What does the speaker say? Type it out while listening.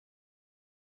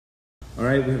All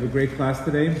right, we have a great class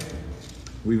today.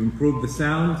 We've improved the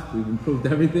sound, we've improved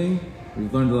everything.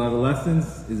 We've learned a lot of lessons.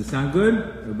 Does it sound good?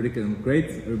 Everybody can, great?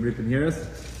 Everybody can hear us?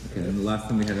 Okay, and the last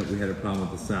time we had a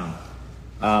problem with the sound.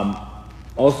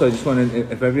 Also, I just wanted,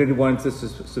 if everybody wanted to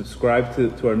subscribe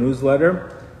to our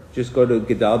newsletter, just go to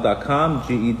gedal.com,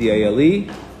 G-E-D-A-L-E,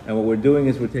 and what we're doing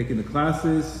is we're taking the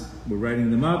classes, we're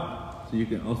writing them up, so you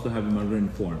can also have them on written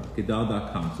form,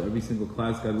 gedal.com. So every single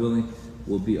class, God willing,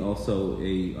 will be also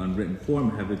on written form,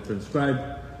 have it transcribed,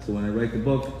 so when I write the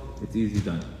book, it's easy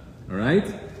done. All right?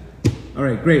 All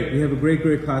right, great. We have a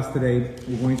great class today.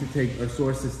 We're going to take, our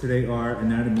sources today are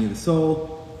Anatomy of the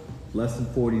Soul, Lesson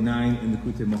 49 in the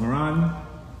Likutei Moharan,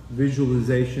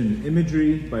 Visualization and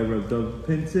Imagery by Rav Dov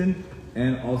Pinson,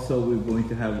 and also we're going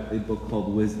to have a book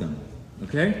called Wisdom.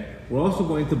 Okay? We're also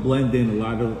going to blend in a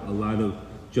lot of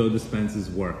Joe Dispenza's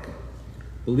work.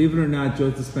 Believe it or not,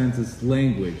 Joe Dispenza's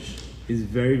language is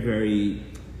very, very,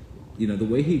 the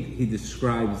way he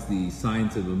describes the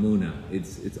science of Emunah,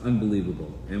 it's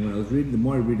unbelievable. And when I was reading, the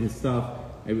more I read his stuff,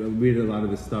 I read a lot of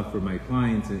his stuff for my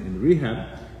clients in the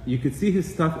rehab, you could see his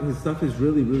stuff is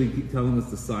really telling us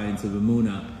the science of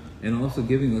Emunah, and also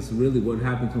giving us really what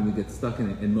happens when we get stuck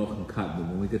in Moch and Katlu,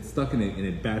 when we get stuck in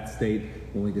a bad state,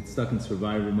 when we get stuck in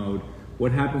survivor mode,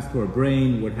 what happens to our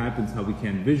brain, what happens, how we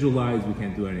can't visualize, we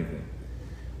can't do anything.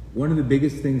 One of the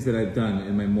biggest things that I've done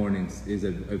in my mornings is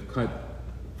I've cut,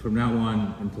 from now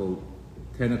on until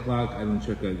 10 o'clock, I don't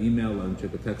check an email, I don't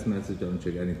check a text message, I don't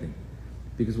check anything.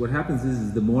 Because what happens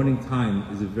is the morning time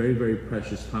is a very, very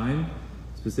precious time,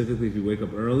 specifically if you wake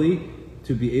up early,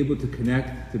 to be able to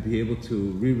connect, to be able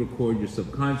to re-record your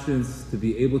subconscious, to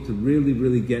be able to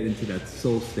really get into that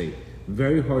soul state.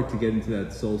 Very hard to get into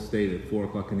that soul state at 4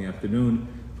 o'clock in the afternoon,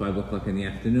 5 o'clock in the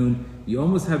afternoon. You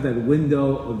almost have that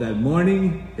window of that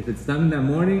morning, if it's done in that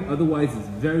morning, otherwise it's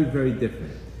very, very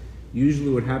different. Usually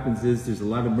what happens is there's a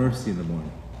lot of mercy in the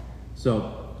morning.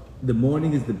 So the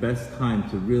morning is the best time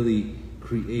to really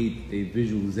create a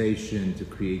visualization, to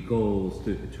create goals,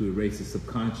 to erase the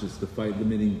subconscious, to fight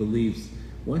limiting beliefs.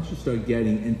 Once you start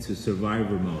getting into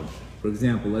survivor mode, for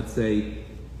example, let's say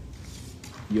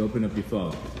you open up your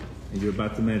phone and you're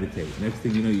about to meditate. Next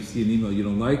thing you know, you see an email you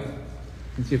don't like,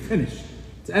 and you're finished.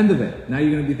 It's the end of it. Now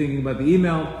you're going to be thinking about the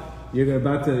email, you're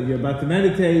about to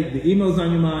meditate, the email's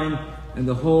on your mind, and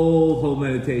the whole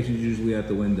meditation is usually out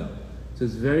the window. So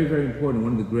it's very, very important.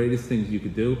 One of the greatest things you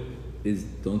could do is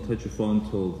don't touch your phone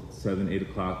until 7, 8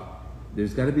 o'clock.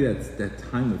 There's got to be that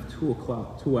time of 2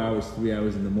 o'clock, 2 hours, 3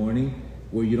 hours in the morning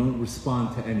where you don't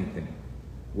respond to anything,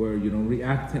 where you don't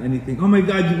react to anything. Oh my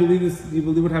God, you believe this? You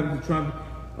believe what happened to Trump?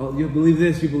 Oh, you believe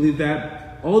this? You believe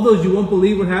that? All those you won't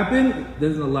believe what happened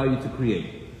doesn't allow you to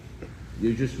create.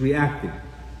 You're just reacting.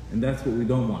 And that's what we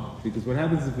don't want. Because what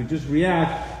happens if we just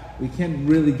react, we can't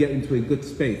really get into a good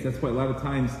space. That's why a lot of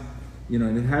times,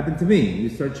 and it happened to me. You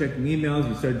start checking emails,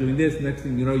 you start doing this, next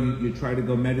thing you know, you try to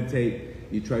go meditate,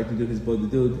 you try to do his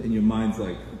bodhidut, and your mind's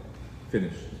like,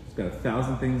 finished. It's got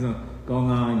 1,000 things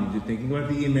going on, you're thinking about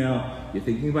the email, you're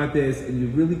thinking about this, and you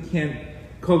really can't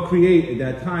co-create at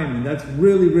that time, and that's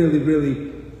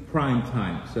really prime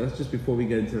time. So that's just before we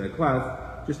get into that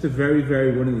class, just a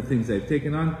very, one of the things I've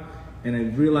taken on, and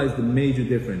I've realized the major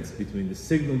difference between the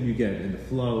signal you get and the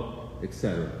flow,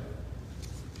 etc.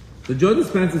 So Joe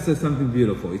Dispenza says something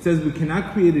beautiful. He says we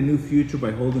cannot create a new future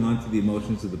by holding on to the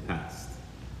emotions of the past.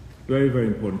 Very, very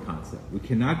important concept. We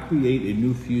cannot create a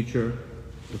new future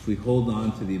if we hold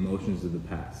on to the emotions of the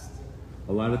past.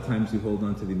 A lot of times we hold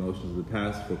on to the emotions of the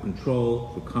past for control,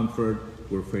 for comfort,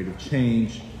 we're afraid of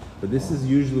change, but this is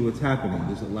usually what's happening.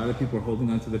 There's a lot of people are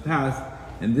holding on to the past,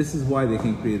 and this is why they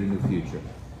can create a new future.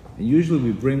 And usually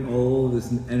we bring all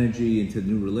this energy into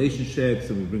new relationships,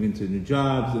 and we bring into new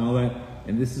jobs and all that,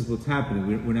 and this is what's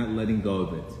happening. We're not letting go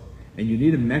of it. And you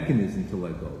need a mechanism to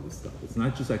let go of this stuff. It's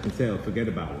not just I can say, oh, forget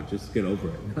about it, just get over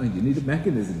it. No, you need a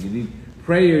mechanism. You need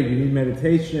prayer, you need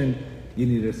meditation, you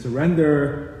need a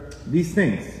surrender, these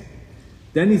things.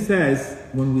 Then he says,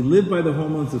 when we live by the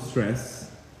hormones of stress,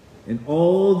 and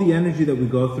all the energy that we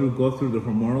go through the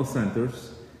hormonal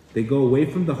centers, they go away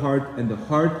from the heart, and the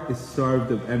heart is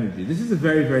starved of energy. This is a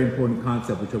very, very important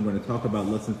concept, which I'm going to talk about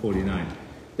in Lesson 49.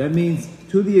 That means,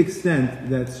 to the extent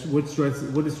that what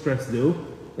does stress do?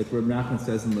 Like Reb Nachman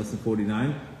says in Lesson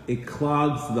 49, it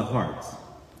clogs the heart.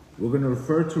 We're going to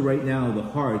refer to right now the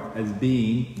heart as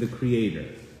being the creator.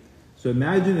 So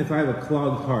imagine if I have a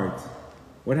clogged heart.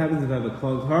 What happens if I have a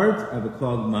clogged heart? I have a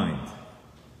clogged mind.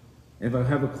 If I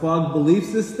have a clogged belief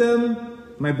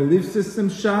system, my belief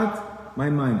system's shot,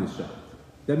 my mind is shot.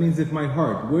 That means if my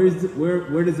heart,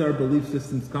 where does our belief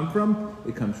systems come from?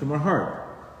 It comes from our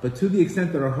heart. But to the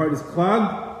extent that our heart is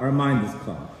clogged, our mind is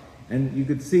clogged. And you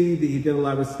could see that he did a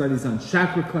lot of studies on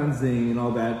chakra cleansing and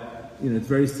all that. It's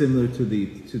very similar to the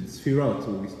Sfirot.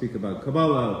 So when we speak about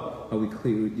Kabbalah, how we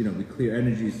clear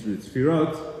energies through the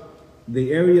Sfirot.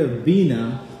 The area of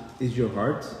Bina is your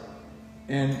heart.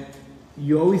 And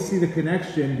you always see the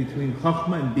connection between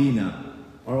Chachma and Bina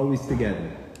are always together.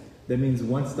 That means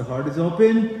once the heart is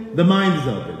open, the mind is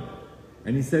open.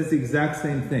 And he says the exact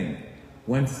same thing.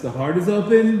 Once the heart is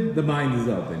open, the mind is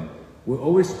open. We're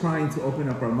always trying to open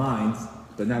up our minds,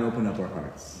 but not open up our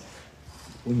hearts.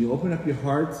 When you open up your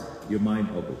heart, your mind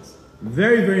opens.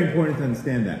 Very, very important to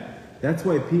understand that. That's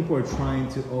why people are trying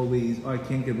to always, I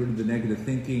can't get rid of the negative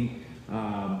thinking.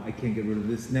 I can't get rid of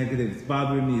this negative. It's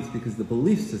bothering me. It's because the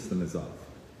belief system is off.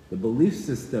 The belief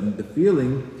system, the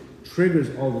feeling,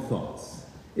 triggers all the thoughts.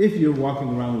 If you're walking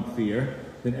around with fear,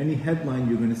 then any headline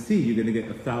you're going to see, you're going to get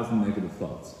 1,000 negative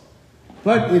thoughts.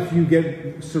 But if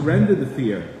you surrender the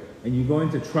fear and you go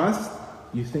into trust,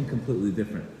 you think completely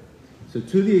different. So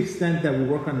to the extent that we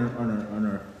work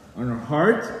on our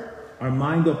heart, our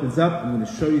mind opens up. I'm going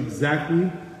to show you exactly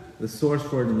the source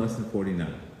for it in lesson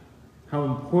 49. How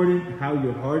important, how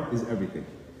your heart is everything.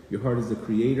 Your heart is the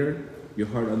creator. Your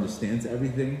heart understands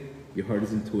everything. Your heart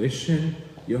is intuition.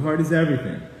 Your heart is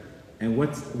everything. And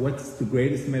what's the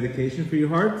greatest medication for your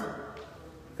heart?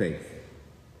 Faith.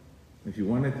 If you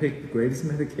want to take the greatest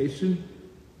medication,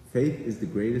 faith is the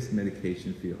greatest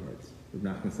medication for your heart. Reb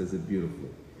Nachman says it beautifully.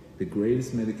 The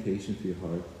greatest medication for your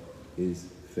heart is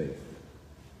faith.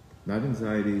 Not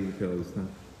anxiety, pills, not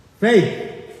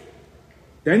faith.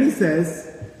 Then he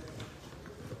says,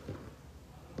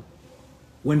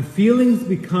 when feelings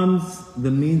becomes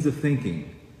the means of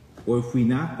thinking, or if we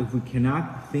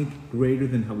cannot think greater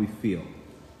than how we feel,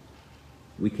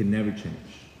 we can never change.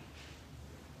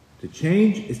 To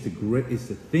change is to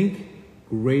think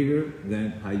greater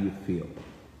than how you feel.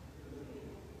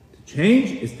 To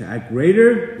change is to act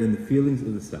greater than the feelings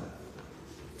of the self.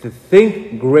 To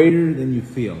think greater than you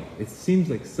feel. It seems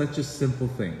like such a simple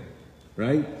thing,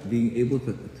 right? Being able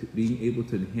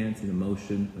to enhance an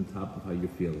emotion on top of how you're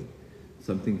feeling.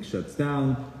 Something shuts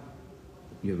down,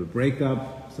 you have a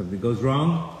breakup, something goes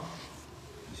wrong,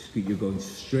 you're going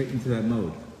straight into that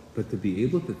mode. But to be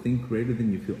able to think greater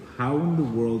than you feel, how in the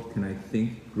world can I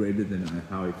think greater than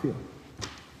how I feel?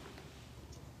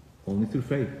 Only through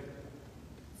faith.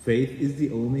 Faith is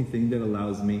the only thing that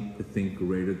allows me to think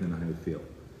greater than how I feel.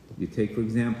 You take, for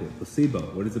example, placebo.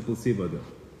 What does a placebo do? It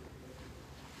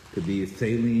could be a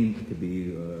saline, it could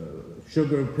be a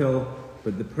sugar pill,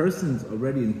 but the person's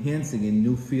already enhancing a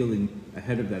new feeling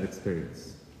ahead of that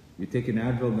experience. You take an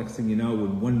Advil, next thing you know,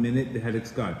 in 1 minute, the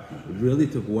headache's gone. It really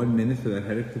took 1 minute for that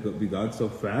headache to be gone so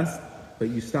fast, but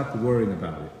you stopped worrying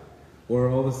about it. Or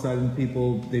all of a sudden,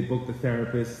 people, they booked a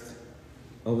therapist,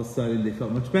 all of a sudden they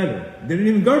felt much better. They didn't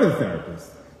even go to the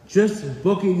therapist. Just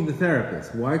booking the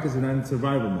therapist. Why? Because they're not in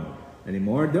survival mode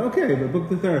anymore. They're okay, but book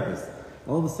the therapist.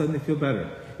 All of a sudden they feel better.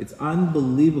 It's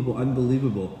unbelievable,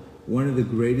 unbelievable. One of the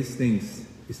greatest things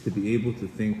is to be able to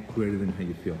think greater than how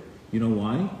you feel. You know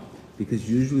why? Because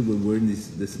usually when we're in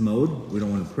this mode, we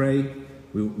don't want to pray,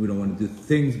 we don't want to do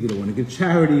things, we don't want to give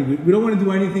charity, we don't want to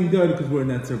do anything good because we're in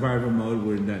that survival mode,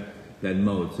 we're in that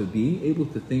mode. So being able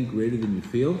to think greater than you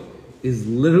feel is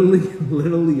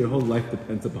literally your whole life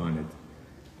depends upon it.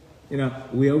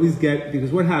 We always get,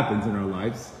 because what happens in our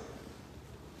lives,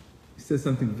 he says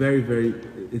something very, very,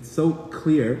 it's so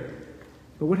clear,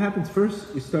 but what happens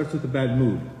first, it starts with a bad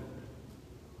mood.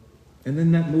 And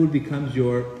then that mood becomes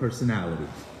your personality.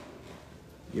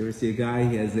 You ever see a guy,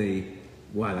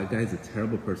 wow, that guy's a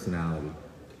terrible personality.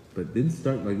 But it didn't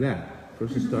start like that.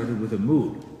 First it started with a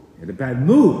mood. He had a bad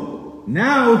mood.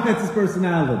 Now that's his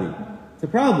personality. It's a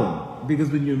problem. Because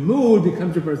when your mood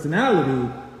becomes your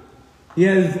personality,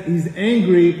 he's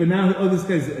angry, but now,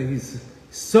 he's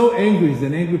so angry, he's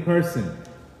an angry person.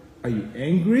 Are you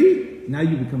angry? Now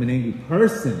you become an angry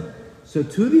person. So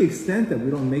to the extent that we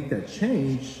don't make that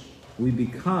change, we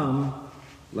become,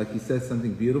 like he says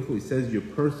something beautiful, he says your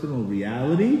personal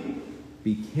reality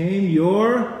became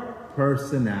your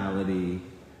personality.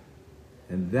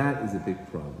 And that is a big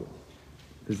problem.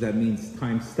 Because that means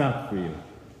time stopped for you.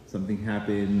 Something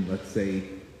happened, let's say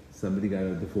somebody got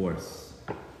a divorce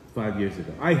 5 years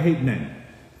ago. I hate men.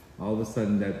 All of a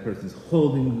sudden that person's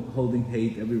holding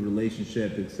hate, every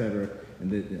relationship, etc. And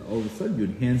then all of a sudden you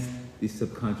enhance these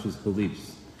subconscious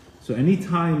beliefs. So any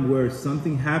time where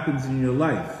something happens in your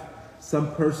life,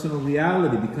 some personal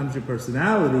reality becomes your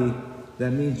personality,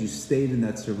 that means you stayed in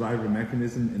that survivor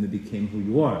mechanism and it became who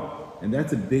you are. And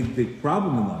that's a big, big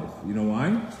problem in life. You know why?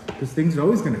 Because things are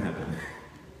always going to happen.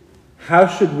 How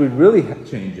should we really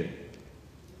change it?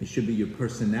 It should be your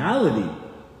personality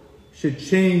should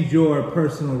change your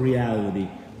personal reality.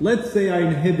 Let's say I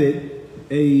inhibit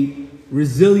a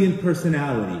resilient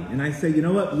personality, and I say, you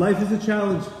know what, life is a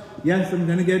challenge. Yes, I'm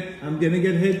gonna get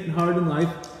hit hard in life.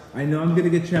 I know I'm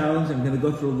gonna get challenged. I'm gonna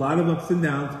go through a lot of ups and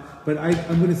downs, but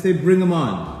I'm gonna say, bring them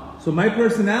on. So my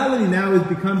personality now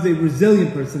becomes a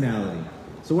resilient personality.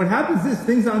 So what happens is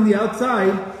things on the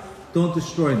outside don't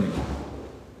destroy me.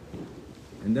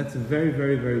 And that's a very,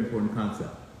 very, very important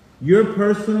concept. Your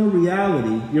personal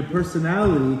reality, your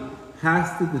personality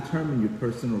has to determine your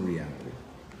personal reality.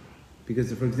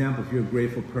 Because, for example, if you're a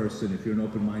grateful person, if you're an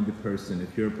open-minded person,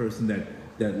 if you're a person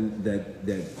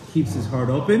that keeps his heart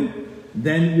open,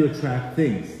 then you attract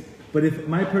things. But if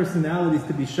my personality is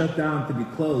to be shut down, to be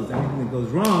closed, anything that goes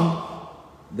wrong,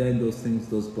 then those things,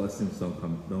 those blessings don't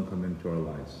come into our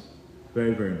lives.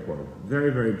 Very, very important.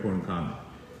 Very, very important comment.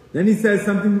 Then he says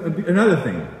another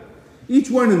thing. Each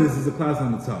one of this is a class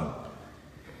on its own.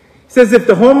 He says, if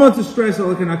the hormones of stress are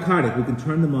like a narcotic, we can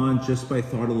turn them on just by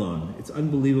thought alone. It's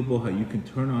unbelievable how you can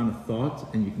turn on a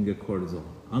thought and you can get cortisol.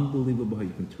 Unbelievable how you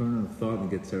can turn on a thought and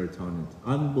get serotonin. It's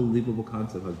unbelievable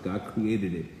concept how God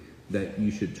created it, that you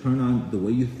should turn on the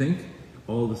way you think,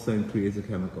 all of a sudden creates a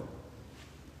chemical.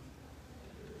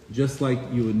 Just like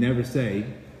you would never say,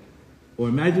 or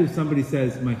imagine if somebody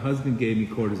says, my husband gave me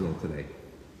cortisol today.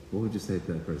 What would you say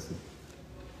to that person?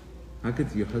 How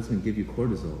could your husband give you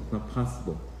cortisol? It's not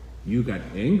possible. You got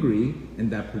angry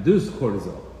and that produced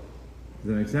cortisol. Does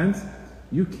that make sense?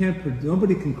 You can't,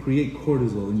 nobody can create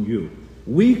cortisol in you.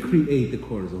 We create the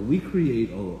cortisol. We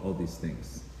create all these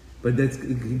things. But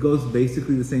it goes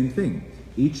basically the same thing.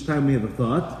 Each time we have a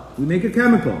thought, we make a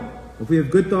chemical. If we have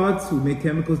good thoughts, we make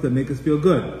chemicals that make us feel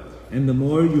good. And the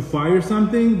more you fire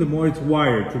something, the more it's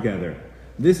wired together.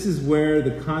 This is where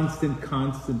the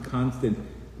constant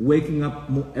waking up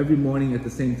every morning at the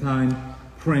same time,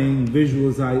 praying,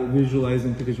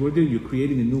 visualizing, because what you're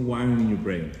creating a new wiring in your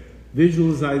brain.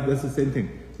 Visualize, that's the same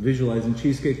thing. Visualizing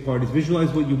cheesecake parties, visualize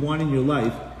what you want in your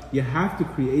life. You have to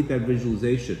create that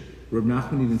visualization. Reb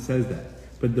Nachman even says that.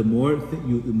 But the more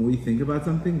you think about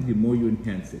something, the more you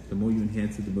enhance it. The more you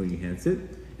enhance it, the more you enhance it.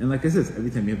 And like I said, every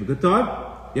time you have a good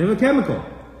thought, you have a chemical.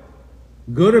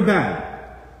 Good or bad.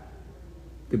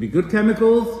 It could be good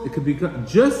chemicals, it could be good,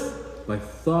 just by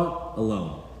thought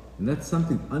alone. And that's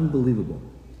something unbelievable.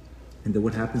 And then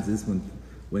what happens is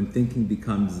when thinking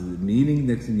becomes meaning,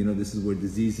 next thing you know, this is where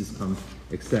diseases come,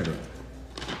 etc.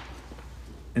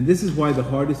 And this is why the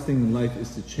hardest thing in life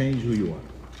is to change who you are.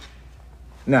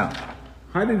 Now,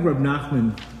 how did Reb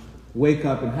Nachman wake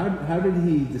up and how did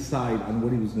he decide on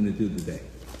what he was going to do today?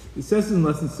 He says in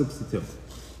lesson 62,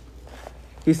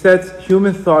 he says,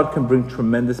 human thought can bring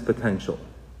tremendous potential.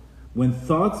 When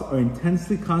thoughts are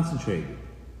intensely concentrated,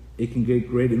 it can get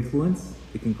great influence.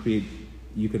 It can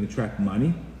you can attract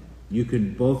money. You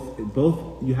can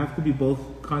you have to be both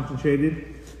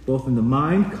concentrated, both in the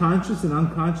mind, conscious and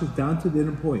unconscious, down to the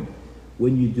inner point.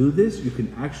 When you do this, you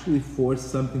can actually force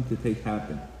something to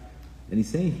happen. And he's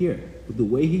saying here, the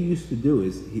way he used to do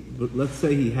is, let's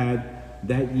say he had,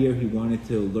 that year he wanted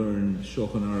to learn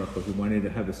Shulchan Aruch, or he wanted to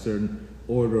have a certain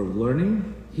order of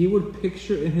learning, he would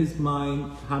picture in his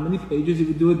mind how many pages he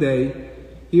would do a day.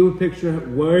 He would picture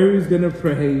where he was going to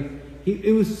pray.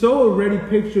 It was so already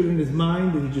pictured in his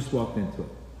mind that he just walked into it.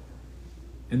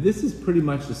 And this is pretty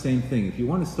much the same thing. If you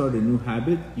want to start a new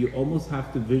habit, you almost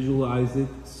have to visualize it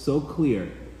so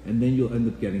clear, and then you'll end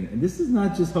up getting it. And this is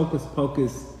not just hocus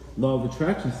pocus, law of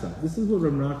attraction stuff. This is what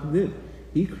Reb Nachman did.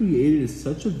 He created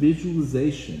such a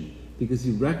visualization because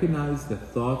he recognized that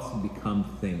thoughts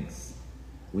become things.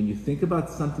 When you think about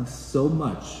something so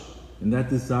much, and that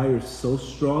desire is so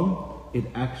strong, it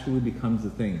actually becomes a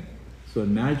thing. So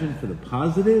imagine for the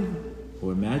positive,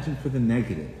 or imagine for the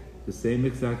negative. The same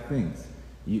exact things.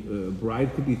 A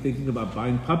bride could be thinking about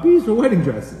buying puppies or wedding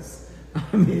dresses.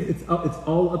 I mean, it's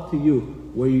all up to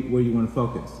you where you want to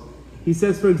focus. He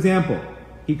says, for example,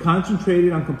 he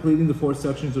concentrated on completing the 4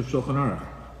 sections of Shulchan Aruch.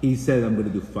 He said, I'm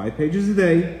going to do 5 pages a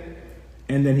day,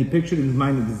 and then he pictured in his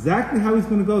mind exactly how he's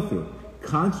going to go through it.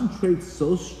 Concentrate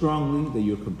so strongly that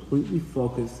you're completely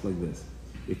focused like this.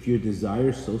 If your desire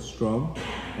is so strong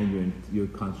and your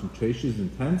concentration is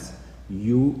intense,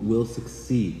 you will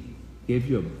succeed. Give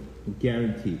you a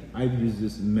guarantee. I've used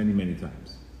this many, many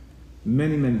times.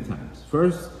 Many, many times.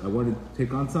 First, I want to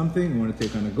take on something. I want to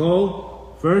take on a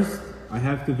goal. First, I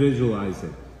have to visualize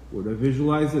it. Where do I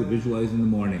visualize it? Visualize in the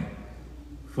morning.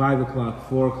 5 o'clock,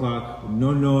 4 o'clock,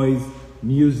 no noise,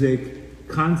 music,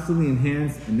 constantly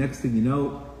enhanced. And next thing you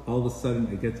know, all of a sudden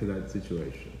I get to that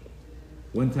situation.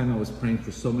 One time I was praying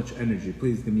for so much energy.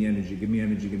 Please give me energy, give me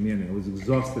energy, give me energy. I was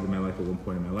exhausted in my life at one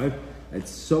point in my life. I had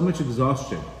so much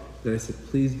exhaustion that I said,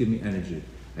 please give me energy.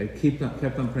 I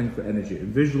kept on praying for energy. I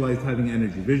visualized having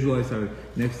energy.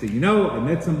 Next thing you know, I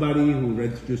met somebody who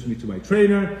introduced me to my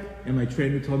trainer, and my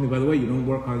trainer told me, by the way, you don't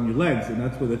work on your legs, and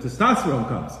that's where the testosterone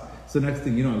comes. So next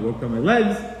thing you know, I worked on my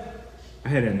legs, I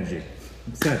had energy,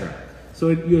 etc. So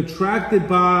you're attracted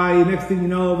by, next thing you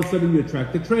know, all of a sudden you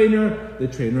attract the trainer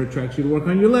attracts you to work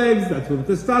on your legs, that's with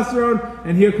the testosterone,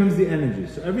 and here comes the energy.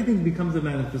 So everything becomes a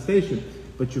manifestation,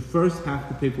 but you first have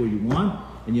to pick what you want,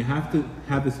 and you have to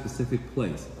have a specific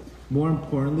place. More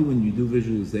importantly, when you do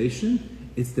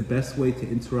visualization, it's the best way to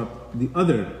interrupt the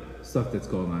other stuff that's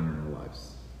going on in our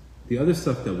lives. The other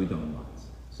stuff that we don't want.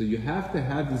 So you have to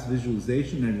have this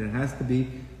visualization, and it has to be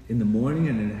in the morning,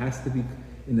 and it has to be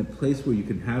in a place where you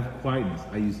can have quietness.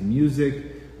 I use music,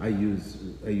 I use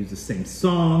the same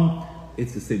song,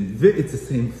 it's the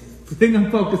same thing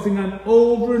I'm focusing on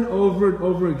over and over and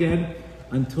over again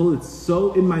until it's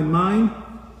so in my mind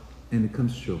and it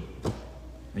comes true.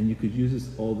 And you could use this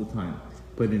all the time.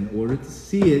 But in order to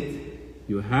see it,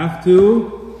 you have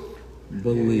to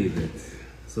believe it.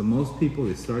 So most people,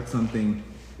 they start something,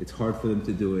 it's hard for them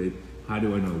to do it. How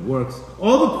do I know it works?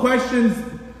 All the questions,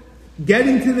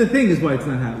 getting to the thing is why it's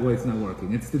not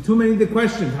working. It's the too many the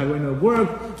questions. How do I know it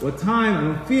works? What time? I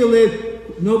don't feel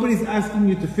it. Nobody's asking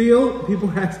you to feel. People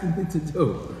are asking you to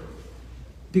do.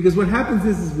 Because what happens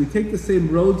is we take the same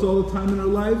roads all the time in our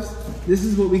lives. This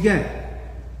is what we get.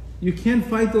 You can't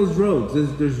fight those roads.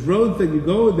 There's roads that you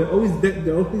go, they always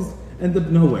end up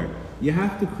nowhere. You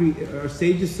have to create, our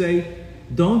sages say,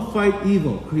 don't fight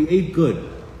evil, create good.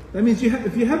 That means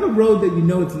if you have a road that you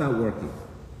know it's not working,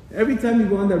 every time you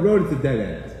go on that road, it's a dead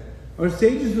end. Our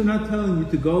sages are not telling you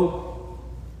to go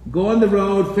on the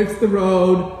road, fix the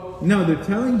road. No, they're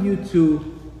telling you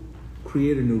to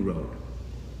create a new road.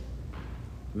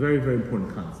 Very, very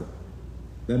important concept.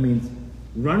 That means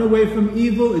run away from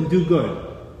evil and do good.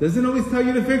 Doesn't always tell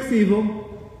you to fix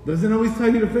evil. Doesn't always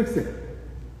tell you to fix it.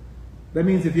 That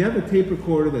means if you have a tape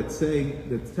recorder that's telling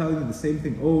you the same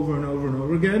thing over and over and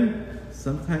over again,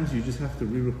 sometimes you just have to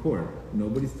re-record.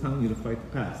 Nobody's telling you to fight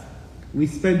the past. We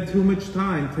spend too much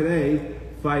time today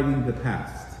fighting the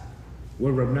past.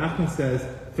 Where Rab Nachman says,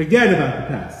 forget about the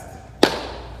past.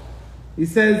 He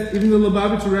says, even the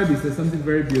Lubavitcher Rebbe says something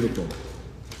very beautiful.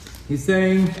 He's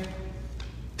saying,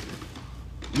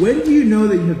 when do you know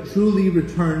that you have truly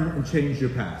returned and changed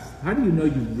your past? How do you know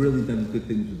you've really done good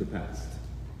things with the past?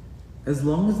 As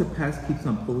long as the past keeps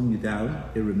on pulling you down,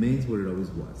 it remains what it always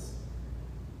was.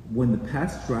 When the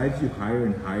past drives you higher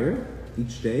and higher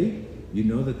each day, you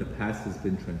know that the past has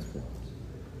been transformed.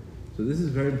 So this is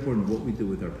very important, what we do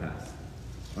with our past.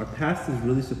 Our past is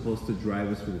really supposed to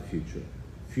drive us for the future,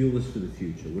 fuel us for the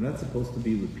future. We're not supposed to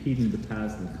be repeating the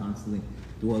past and constantly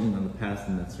dwelling on the past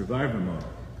in that survivor mode.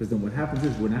 Because then what happens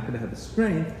is we're not going to have the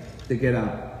strength to get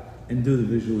up and do the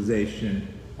visualization.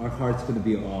 Our heart's going to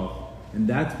be off. And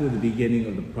that's where the beginning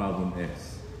of the problem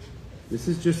is. This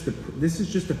is just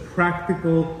the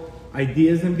practical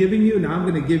ideas I'm giving you. Now I'm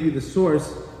going to give you the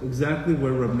source exactly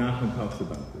where Rab Nachman talks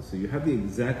about this. So you have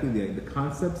the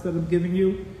concepts that I'm giving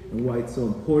you and why it's so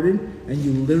important. And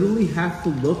you literally have to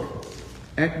look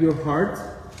at your heart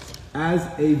as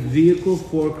a vehicle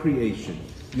for creation.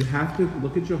 You have to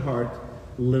look at your heart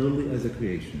literally as a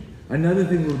creation. Another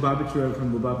thing Lubavitcher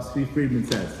from Lubavitcher Friedman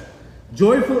says,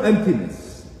 joyful emptiness.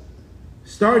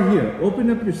 Start here. Open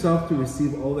up yourself to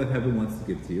receive all that heaven wants to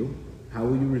give to you. How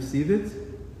will you receive it?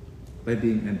 By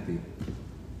being empty.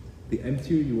 The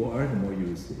emptier you are, the more you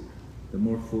receive. The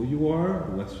more full you are,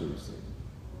 the less you receive.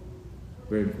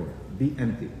 Very important. Be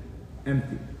empty.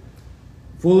 Empty.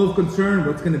 Full of concern,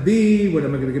 what's going to be, when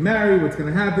am I going to get married, what's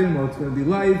going to happen, what's going to be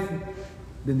life.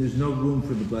 Then there's no room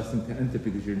for the blessing to enter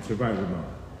because you're in survivor mode.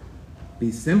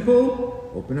 Be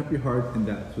simple, open up your heart, and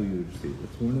that's what you receive.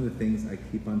 It's one of the things I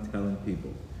keep on telling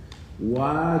people.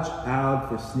 Watch out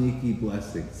for sneaky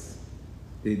blessings.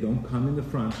 They don't come in the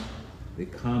front. They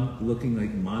come looking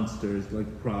like monsters,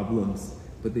 like problems,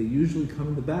 but they usually come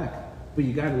in the back. But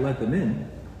you gotta let them in.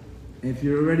 And if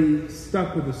you're already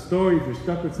stuck with a story, if you're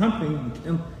stuck with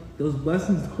something, those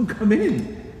blessings don't come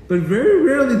in. But very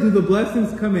rarely do the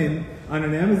blessings come in on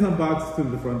an Amazon box to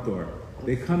the front door.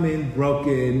 They come in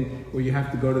broken, where you have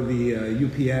to go to the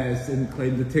UPS and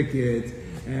claim the ticket,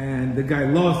 and the guy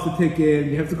lost the ticket,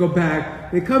 and you have to go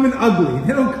back. They come in ugly.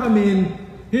 They don't come in,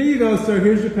 here you go, sir,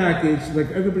 here's your package. Like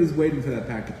everybody's waiting for that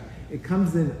package. It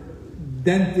comes in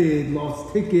dented,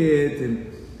 lost ticket,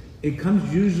 and it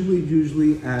comes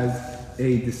usually as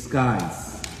a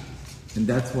disguise. And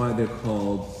that's why they're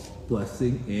called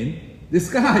blessing in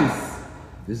disguise.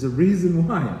 There's a reason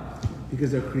why.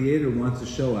 Because our Creator wants to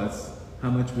show us how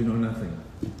much we know nothing.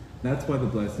 That's why the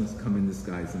blessings come in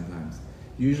disguise sometimes.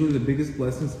 Usually the biggest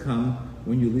blessings come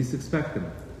when you least expect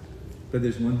them. But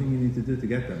there's one thing you need to do to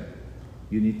get them.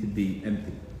 You need to be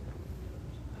empty.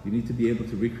 You need to be able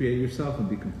to recreate yourself and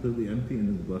be completely empty, and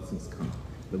then the blessings come.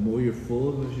 The more you're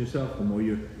full of yourself, the more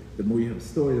you have a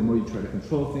story, the more you try to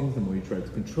control things, the more you try to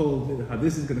control how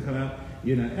this is going to come out.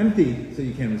 You're not empty, so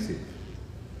you can't receive.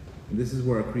 And this is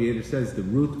where our Creator says the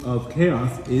root of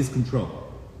chaos is control.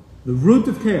 The root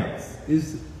of chaos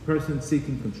is a person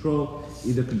seeking control,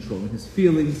 either controlling his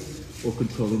feelings or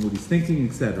controlling what he's thinking,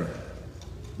 etc.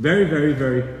 Very, very,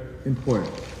 very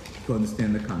important to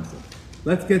understand the concept.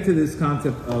 Let's get to this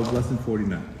concept of lesson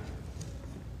 49.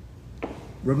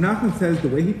 Rav Nachman says the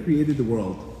way he created the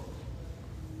world,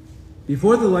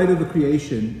 before the light of the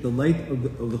creation, the light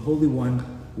of the Holy One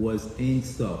was Ein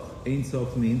Sof. Ein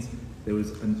Sof means there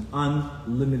was an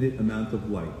unlimited amount of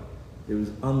light. There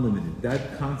was unlimited.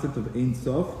 That concept of Ein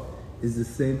Sof is the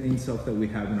same Ein Sof that we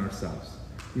have in ourselves.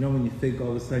 You know, when you think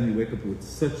all of a sudden you wake up with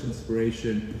such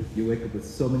inspiration, you wake up with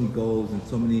so many goals and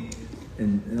so many,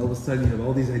 and all of a sudden you have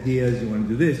all these ideas, you want to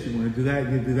do this, you want to do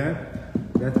that, you do that.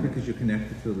 That's because you're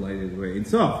connected to the light of the way Ein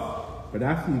Sof. But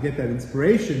after you get that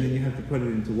inspiration, then you have to put it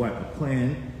into what? A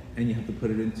plan, and you have to put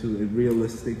it into a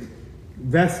realistic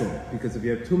vessel. Because if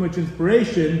you have too much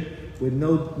inspiration with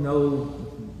no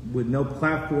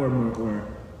platform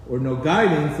or no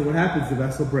guidance, so what happens? The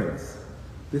vessel breaks.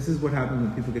 This is what happens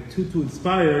when people get too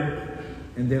inspired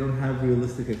and they don't have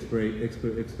realistic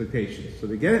expectations. So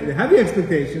they have the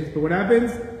expectations, but what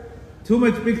happens? Too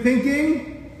much big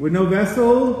thinking with no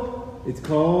vessel. It's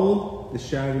called the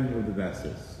shattering of the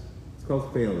vessels. It's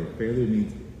called failure. Failure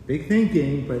means big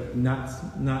thinking, but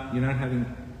you're not having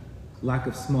lack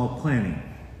of small planning.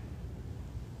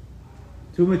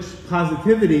 Too much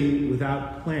positivity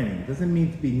without planning. It doesn't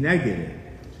mean to be negative.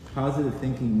 Positive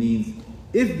thinking means,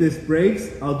 if this breaks,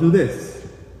 I'll do this.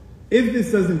 If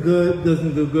this doesn't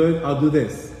do good, I'll do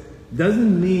this.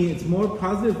 Doesn't mean, it's more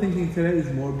positive thinking today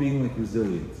is more being like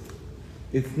resilient.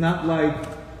 It's not like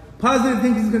positive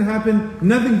thinking is going to happen,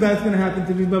 nothing bad's going to happen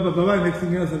to me, blah, blah, blah, blah. Next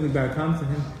thing you know, something bad comes to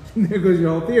him, and there goes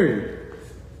your whole theory.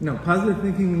 No, positive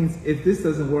thinking means, if this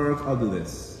doesn't work, I'll do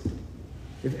this.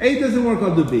 If A doesn't work,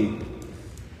 I'll do B.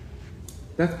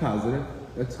 That's positive.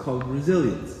 That's called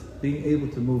resilience. Being able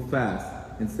to move fast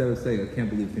instead of saying, I can't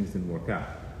believe things didn't work out.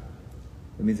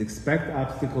 It means expect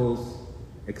obstacles.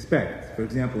 Expect. For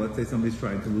example, let's say somebody's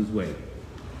trying to lose weight.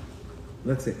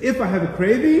 Let's say, if I have a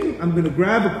craving, I'm going to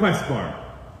grab a Quest bar.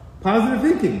 Positive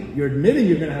thinking. You're admitting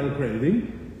you're going to have a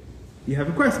craving. You have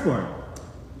a Quest bar.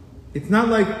 It's not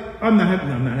like, I'm not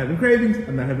having cravings,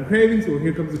 so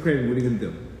here comes the craving, what are you going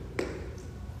to do?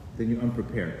 Then you're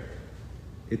unprepared.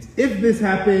 It's, if this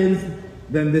happens,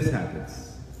 then this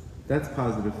happens. That's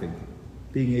positive thinking.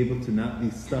 Being able to not be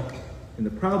stuck in the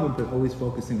problem, but always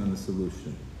focusing on the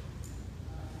solution.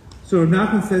 So Rav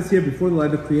Nachman says here, before the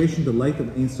light of creation, the light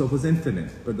of Ein Sof was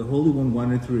infinite, but the Holy One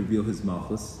wanted to reveal his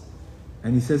Malchus.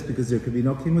 And he says, because there could be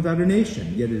no king without a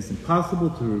nation, yet it is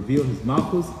impossible to reveal his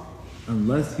Malchus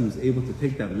unless he was able to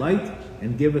take that light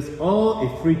and give us all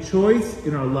a free choice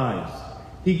in our lives.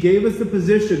 He gave us the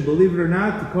position, believe it or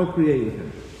not, to co-create with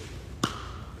him.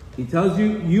 He tells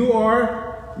you,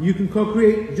 you can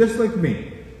co-create just like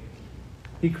me.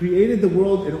 He created the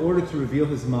world in order to reveal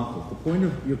his Malchus. The point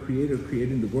of your Creator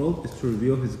creating the world is to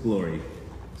reveal his glory.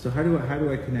 So how do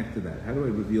I connect to that? How do I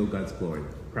reveal God's glory?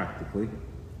 Practically,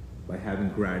 by having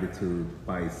gratitude,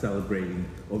 by celebrating,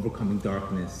 overcoming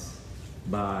darkness,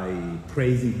 by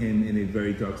praising him in a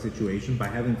very dark situation, by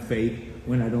having faith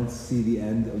when I don't see the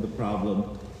end of the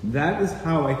problem. That is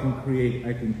how I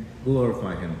can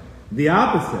glorify him. The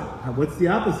opposite, what's the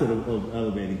opposite of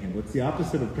elevating him? What's the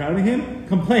opposite of crowning him?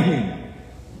 Complaining.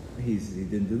 He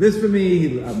didn't do this for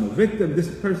me, I'm a victim, this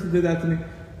person did that to me.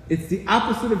 It's the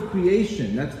opposite of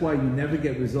creation. That's why you never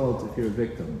get results if you're a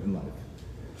victim in life.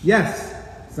 Yes,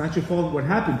 it's not your fault what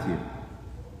happened to you.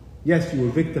 Yes, you were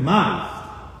victimized,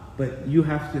 but you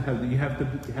have to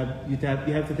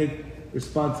take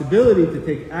responsibility to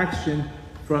take action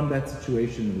from that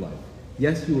situation in life.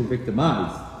 Yes, you were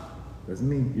victimized. Doesn't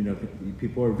mean,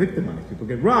 people are victimized. People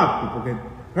get robbed, people get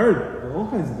hurt, all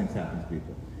kinds of things happen to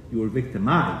people. You were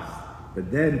victimized,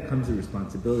 but then comes a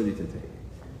responsibility to take.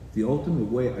 The ultimate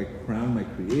way I crown my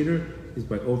Creator is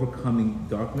by overcoming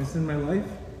darkness in my life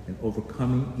and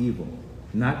overcoming evil.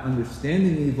 Not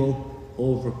understanding evil,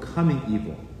 overcoming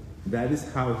evil. That is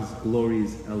how his glory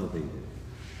is elevated.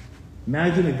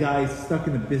 Imagine a guy stuck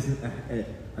in a business,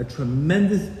 a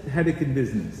tremendous headache in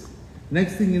business.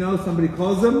 Next thing you know, somebody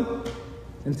calls him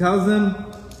and tells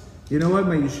him, you know what,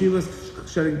 my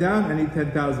yeshiva's shutting down, I need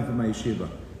 10,000 for my yeshiva.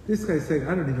 This guy's saying,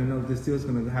 I don't even know if this deal is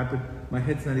going to happen. My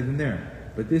head's not even there.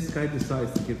 But this guy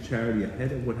decides to give charity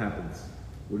ahead of what happens.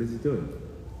 What is he doing?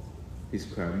 He's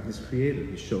crowning his Creator.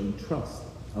 He's showing trust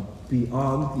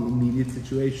beyond the immediate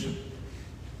situation.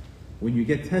 When you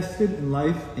get tested in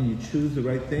life and you choose the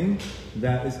right thing,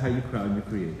 that is how you crown your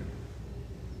Creator.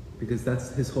 Because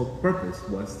that's his whole purpose,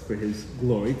 was for his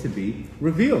glory to be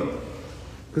revealed.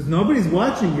 Because nobody's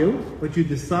watching you, but you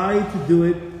decide to do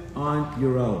it on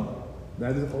your own.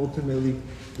 That is ultimately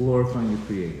glorifying your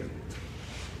Creator.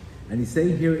 And he's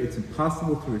saying here, it's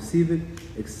impossible to receive it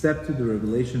except through the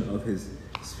revelation of his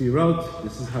Sfirot.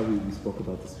 This is how we spoke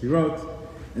about the Sfirot.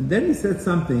 And then he said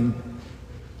something.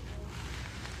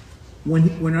 When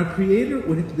the Creator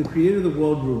of the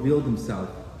world revealed himself,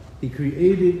 he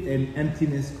created an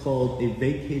emptiness called a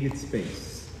vacated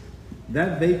space.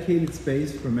 That vacated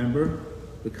space, remember,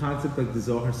 the concept like the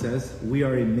Zohar says, we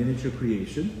are a miniature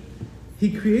creation.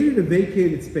 He created a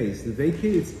vacated space. The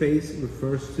vacated space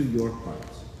refers to your heart.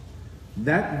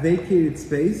 That vacated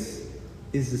space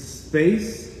is the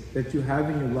space that you have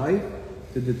in your life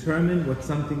to determine what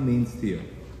something means to you.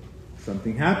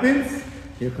 Something happens,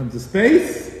 here comes a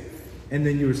space, and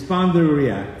then you respond or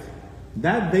react.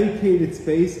 That vacated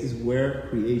space is where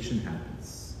creation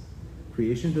happens.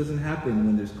 Creation doesn't happen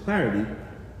when there's clarity.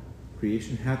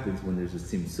 Creation happens when there's a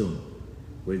tzimtzum,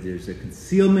 where there's a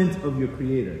concealment of your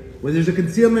Creator, where there's a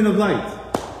concealment of light.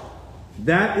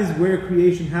 That is where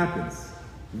creation happens.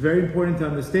 Very important to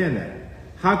understand that.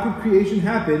 How could creation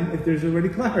happen if there's already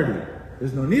clarity?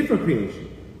 There's no need for creation.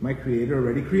 My Creator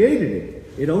already created it.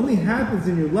 It only happens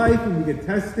in your life when you get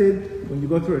tested, when you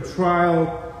go through a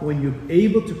trial, when you're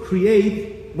able to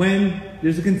create, when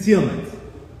there's a concealment.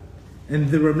 And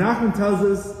the Rav Nachman tells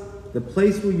us the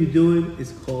place where you do it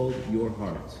is called your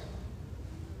heart.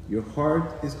 Your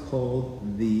heart is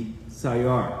called the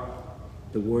Sayar.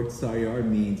 The word Sayar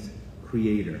means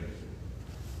creator,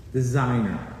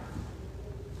 designer.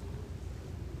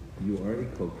 You are a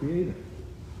co-creator.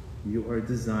 You are a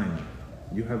designer.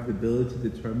 You have the ability to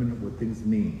determine what things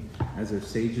mean. As our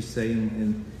sages say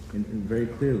in very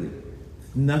clearly,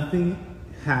 nothing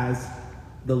has,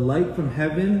 the light from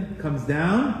heaven comes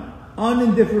down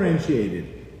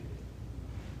undifferentiated.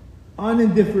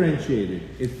 Undifferentiated.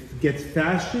 It gets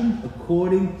fashioned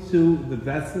according to the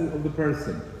vessel of the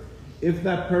person. If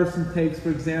that person takes, for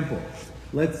example,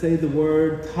 let's say the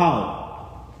word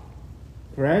tal,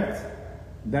 correct?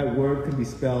 That word can be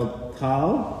spelled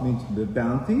tal, means the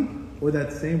bounty, or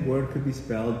that same word could be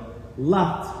spelled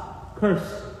lat,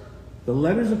 curse. The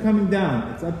letters are coming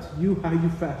down. It's up to you how you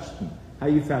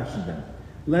fashion them.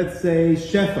 Let's say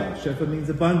shefa. Shefa means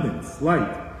abundance,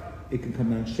 light. It can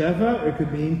come down sheva, or it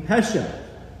could mean pesha,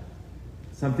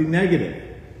 something negative.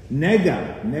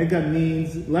 Nega. Nega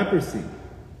means leprosy.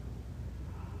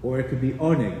 Or it could be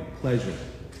oneg, pleasure.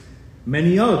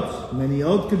 Meniot.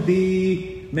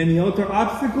 Meniot are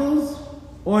obstacles,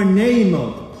 or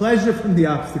neimot, pleasure from the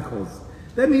obstacles.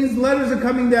 That means letters are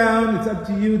coming down. It's up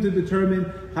to you to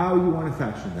determine how you want to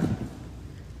fashion them.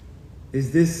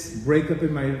 Is this breakup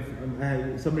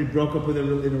somebody broke up in a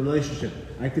relationship?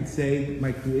 I could say,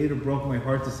 my Creator broke my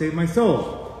heart to save my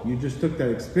soul. You just took that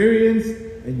experience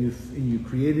and you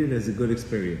created it as a good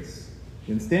experience.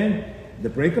 You understand? The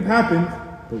breakup happened,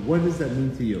 but what does that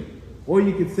mean to you? Or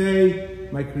you could say,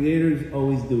 my Creator is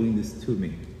always doing this to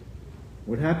me.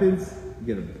 What happens?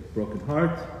 You get a broken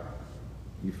heart,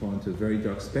 you fall into a very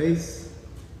dark space,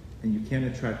 and you can't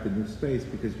attract the new space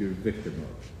because you're a victim mode.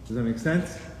 Does that make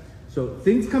sense? So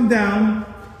things come down,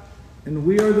 and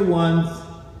we are the ones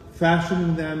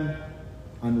fashioning them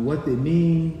on what they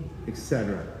mean,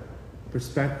 etc.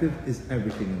 Perspective is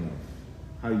everything in life.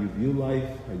 How you view life,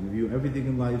 how you view everything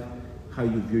in life, how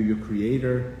you view your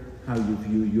Creator, how you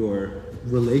view your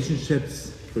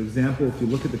relationships. For example, if you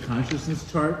look at the consciousness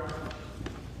chart,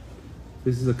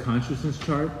 this is a consciousness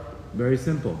chart, very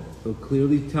simple. It'll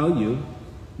clearly tell you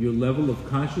your level of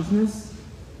consciousness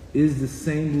is the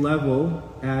same level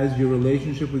as your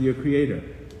relationship with your Creator.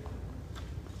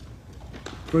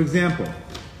 For example,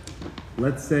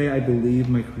 let's say I believe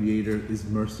my Creator is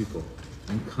merciful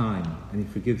and kind and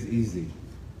He forgives easy.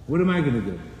 What am I going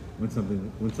to do when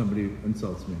somebody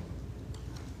insults me?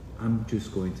 I'm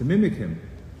just going to mimic Him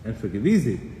and forgive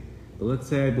easy. But let's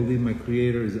say I believe my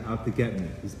Creator is out to get me.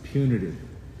 He's punitive.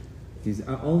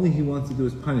 All He wants to do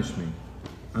is punish me.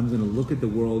 I'm going to look at the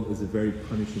world as a very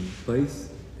punishing place,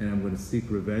 and I'm going to seek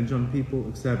revenge on people,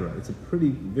 etc. It's a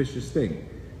pretty vicious thing.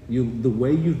 The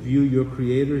way you view your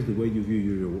Creator is the way you view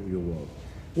your world.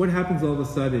 What happens all of a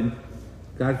sudden,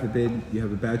 God forbid, you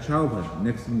have a bad childhood.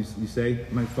 Next thing you say,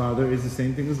 my father is the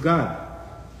same thing as God.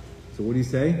 So what do you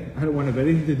say? I don't want to have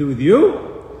anything to do with you.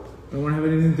 I don't want to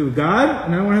have anything to do with God,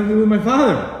 and I don't want to have anything to do with my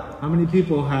Father. How many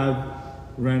people have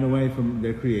ran away from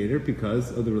their Creator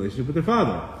because of the relationship with their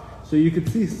Father? So you could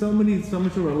see so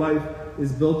much of our life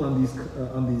is built on these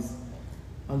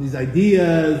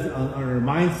ideas, on our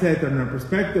mindset, on our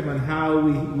perspective, on how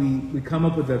we come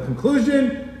up with a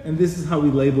conclusion, and this is how we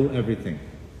label everything.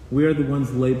 We are the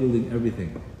ones labeling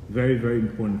everything. Very, very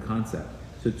important concept.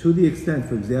 So to the extent,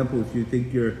 for example, if you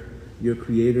think your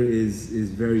Creator is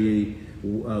very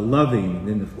loving,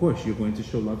 then of course you're going to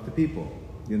show love to people.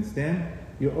 You understand?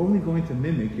 You're only going to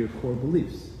mimic your core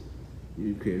beliefs.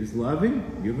 Your Creator is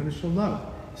loving, you're going to show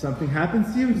love. If something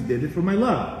happens to you, He did it for my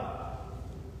love.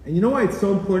 And you know why it's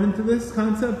so important to this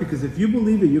concept? Because if you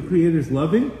believe that your Creator is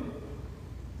loving,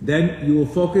 then you will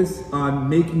focus on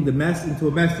making the mess into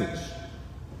a message.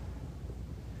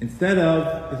 Instead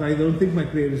of, if I don't think my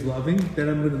Creator is loving, then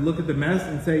I'm going to look at the mess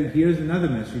and say, here's another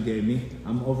mess you gave me.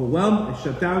 I'm overwhelmed, I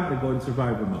shut down, I go in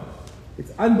survival mode.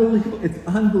 It's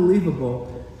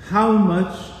unbelievable how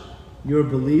much your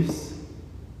beliefs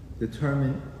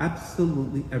determine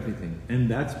absolutely everything. And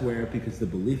that's where, because the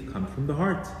belief comes from the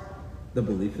heart. The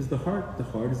belief is the heart. The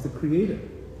heart is the Creator.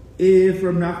 If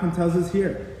Rav Nachman tells us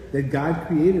here that God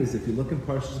created us, if you look in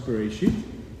Parshas Bereshit,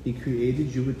 He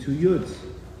created you with two yuds.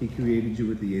 He created you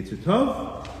with the Yetzer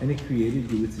Tov, and He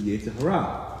created you with the Yetzer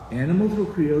Hara. Animals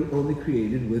were only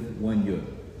created with one yud.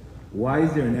 Why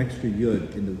is there an extra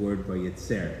yud in the word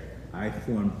Vayetzer? I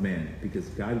formed man, because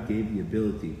God gave the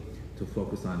ability to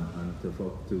focus on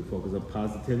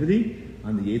positivity,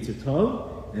 on the Yetzer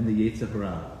Tov and the Yetzer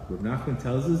Hara. Rav Nachman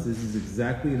tells us this is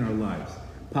exactly in our lives.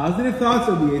 Positive thoughts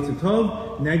are the Yetzer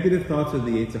Tov, negative thoughts are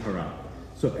the Yetzer Hara.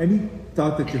 So any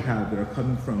thought that you have that are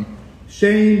coming from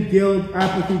shame, guilt,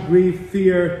 apathy, grief,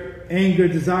 fear, anger,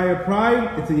 desire,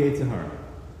 pride, it's a Yetzer Hara.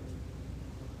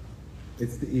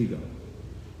 It's the ego.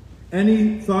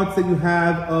 Any thoughts that you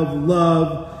have of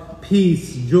love,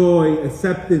 peace, joy,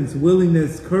 acceptance,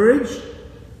 willingness, courage,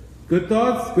 good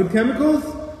thoughts, good chemicals,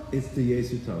 it's the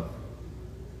Yetzer Tov.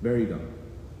 Very good.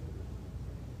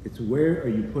 It's where are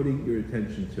you putting your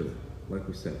attention to? Like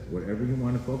we said, whatever you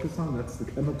want to focus on, that's the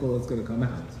chemical that's going to come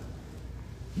out.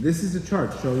 This is a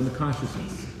chart showing the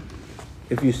consciousness.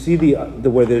 If you see the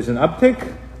where there's an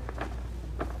uptick,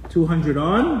 200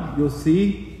 on, you'll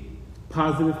see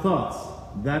positive thoughts.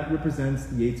 That represents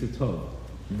the Yetzer Tov.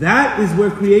 That is where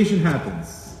creation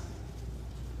happens.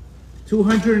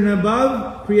 200 and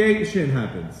above, creation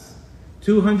happens.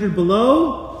 200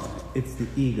 below, it's the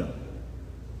ego.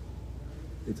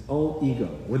 It's all ego.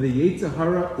 Where the Yetzer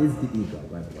Hara is the ego,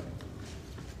 by the way.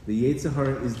 The Yetzer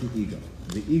Hara is the ego.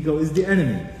 The ego is the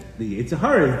enemy. The Yetzer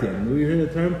Hara is the enemy. We hear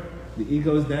the term, the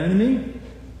ego is the enemy?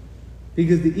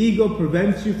 Because the ego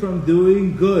prevents you from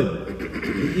doing good.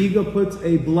 The ego puts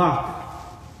a block.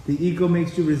 The ego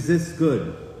makes you resist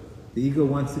good. The ego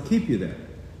wants to keep you there.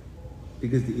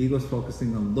 Because the ego is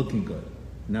focusing on looking good,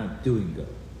 not doing good.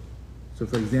 So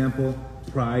for example,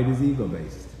 pride is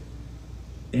ego-based.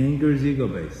 Anger is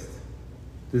ego-based.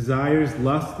 Desires,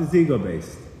 lust is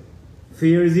ego-based.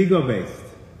 Fear is ego-based.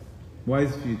 Why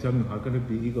is fear? Tell me, how can it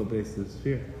be ego-based as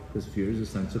fear? Because fear is a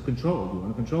sense of control. You want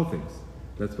to control things.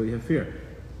 That's why you have fear.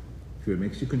 Fear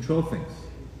makes you control things.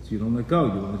 So you don't let go.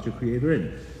 You don't let your Creator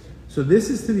in. So this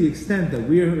is to the extent that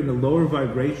we are in a lower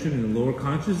vibration, in a lower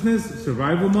consciousness,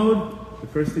 survival mode. The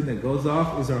first thing that goes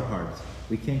off is our heart.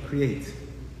 We can't create.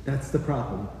 That's the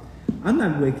problem. I'm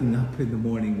not waking up in the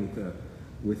morning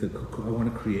with a I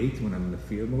want to create when I'm in the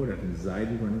fear mode. I have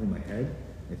anxiety running in my head.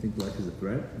 I think life is a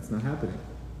threat. It's not happening.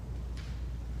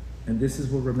 And this is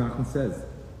what Rav Nachman says.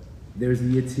 There's a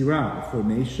Yetzirah, a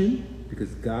formation,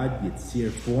 because God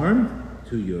Yetzir formed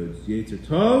two Yods, Yetzer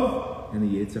Tov and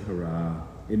the Yetzer Hara.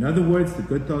 In other words, the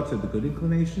good thoughts are the good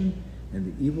inclination, and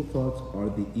the evil thoughts are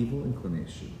the evil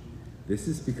inclination. This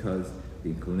is because the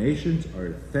inclinations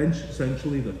are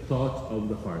essentially the thoughts of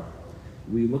the heart.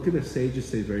 We look at the sages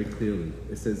say very clearly.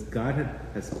 It says God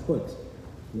has put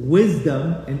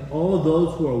wisdom in all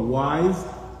those who are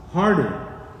wise-hearted.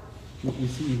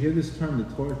 You hear this term,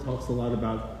 the Torah talks a lot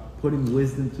about putting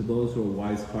wisdom to those who are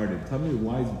wise-hearted. Tell me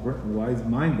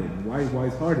wise-minded,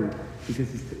 wise-hearted, because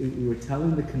we're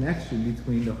telling the connection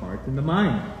between the heart and the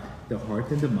mind. The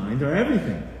heart and the mind are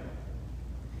everything.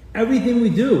 Everything we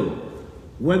do,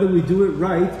 whether we do it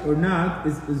right or not,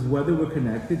 is whether we're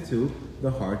connected to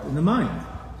the heart and the mind.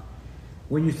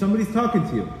 When somebody's talking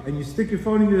to you and you stick your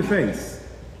phone in your face,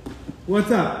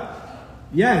 what's up?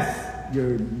 Yes,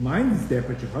 your mind is there,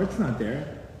 but your heart's not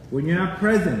there. When you're not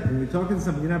present, when you're talking to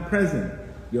somebody, you're not present.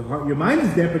 Your mind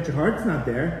is there, but your heart's not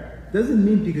there. Doesn't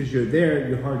mean because you're there,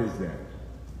 your heart is there.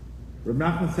 Rav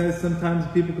Nachman says sometimes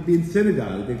people could be in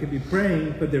synagogue, they could be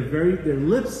praying, but their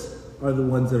lips are the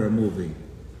ones that are moving.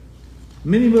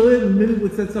 Mini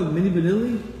what's that song? Mini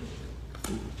Vanilli?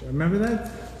 Remember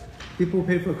that? People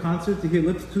pay for a concert to hear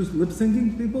lip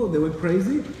syncing people. They went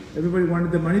crazy. Everybody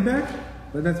wanted their money back.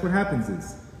 But that's what happens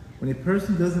is, when a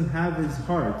person doesn't have his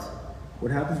heart,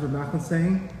 what happens with Nachman's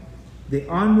saying? They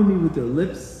honor me with their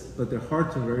lips, but their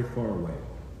hearts are very far away.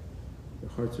 Their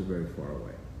hearts are very far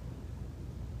away.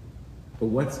 But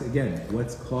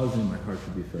what's causing my heart to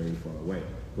be very far away?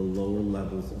 The lower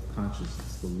levels of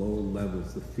consciousness, the lower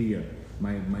levels, the fear,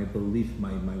 my belief,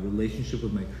 my relationship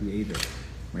with my Creator,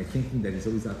 my thinking that He's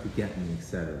always out to get me,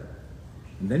 etc.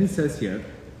 And then he says here,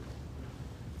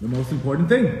 the most important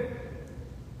thing.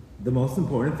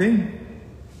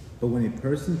 But when a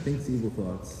person thinks evil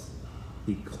thoughts,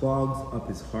 he clogs up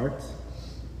his heart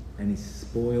and he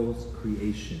spoils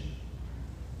creation.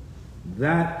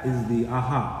 That is the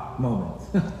aha moment.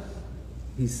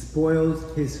 He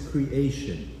spoils his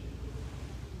creation.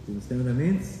 Do you understand what that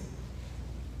means?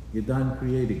 You're done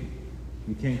creating.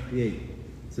 You can't create.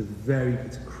 It's a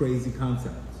crazy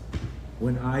concept.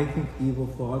 When I think evil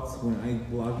thoughts, when I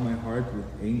clog my heart with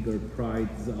anger, pride,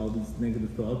 all these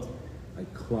negative thoughts, I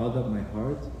clog up my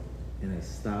heart and I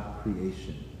stop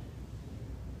creation.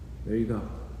 There you go.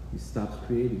 You stop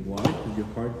creating. Why? Because your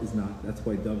heart is not. That's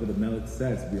why David HaMelech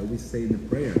says, we always say in the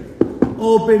prayer,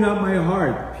 open up my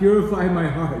heart, purify my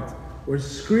heart. We're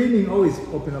screaming always,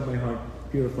 open up my heart,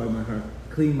 purify my heart,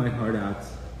 clean my heart out.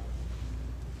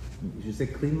 You should say,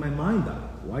 clean my mind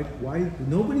out. Why?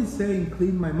 Nobody's saying,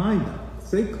 clean my mind out.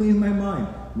 Say, clean my mind.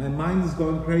 My mind is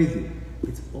going crazy.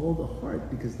 It's all the heart,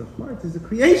 because the heart is a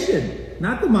creation,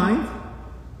 not the mind.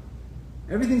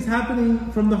 Everything's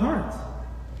happening from the heart.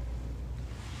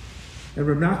 And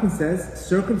Reb Nachman says,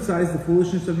 circumcise the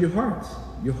foolishness of your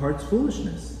heart's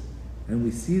foolishness. And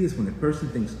we see this when a person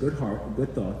thinks good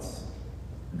thoughts,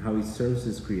 and how he serves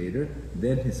his Creator,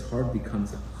 then his heart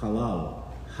becomes halal.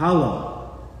 Hollow.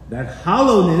 That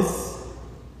hollowness,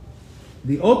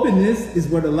 the openness, is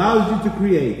what allows you to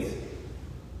create.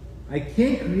 I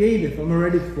can't create if I'm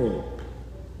already full.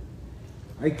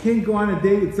 I can't go on a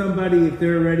date with somebody if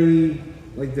they're already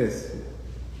like this.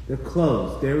 They're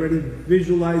closed. They're already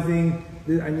visualizing,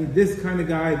 I need this kind of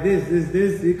guy, this.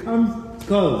 It comes, it's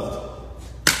closed.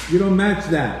 You don't match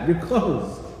that. You're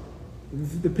closed.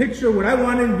 The picture, what I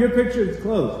wanted, your picture, it's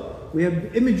closed. We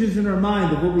have images in our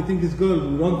mind of what we think is good,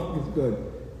 what we don't think is good.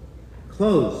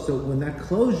 Closed. So when that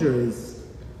closure is,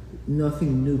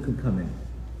 nothing new can come in.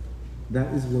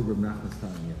 That is what Reb Nachman is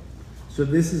telling you. So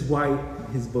this is why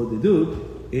his bodedut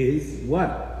is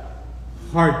what?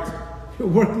 Heart. You're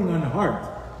working on heart.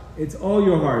 It's all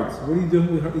your hearts. What are you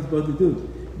doing with his bodedut?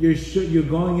 You're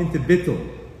going into bittul.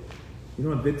 You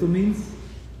know what bittul means?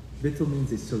 Bittul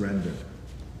means a surrender.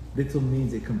 Bittul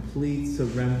means a complete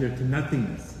surrender to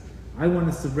nothingness. I want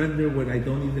to surrender what I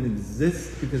don't even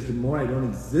exist, because the more I don't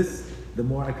exist, the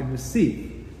more I can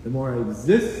receive. The more I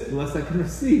exist, the less I can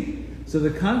receive. So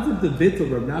the concept of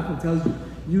bittul, Reb Nachman tells you,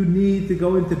 you need to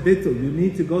go into bittul. You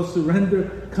need to go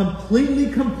surrender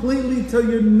completely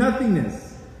to your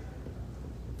nothingness.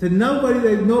 To nobody,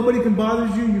 that nobody can bother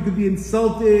you. You could be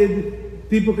insulted.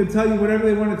 People can tell you whatever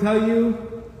they want to tell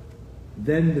you.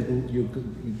 Then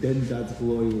God's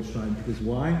glory will shine. Because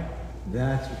why?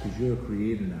 That's because you're a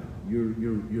creator now.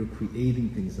 You're creating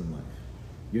things in life.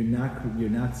 You're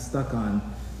not stuck on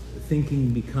thinking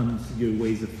becomes your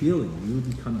ways of feeling. You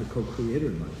become the co-creator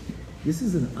in life. This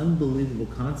is an unbelievable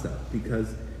concept,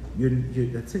 because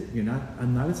that's it.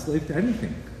 I'm not a slave to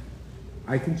anything.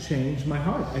 I can change my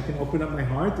heart. I can open up my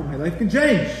heart and my life can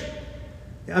change.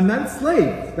 I'm not a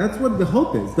slave. That's what the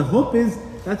hope is. The hope is,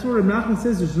 that's what Reb Nachman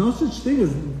says, there's no such thing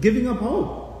as giving up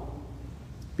hope.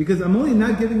 Because I'm only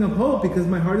not giving up hope because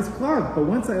my heart is clogged. But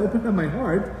once I open up my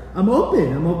heart, I'm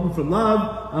open. I'm open for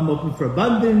love. I'm open for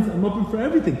abundance. I'm open for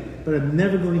everything. But I'm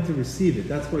never going to receive it.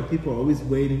 That's why people are always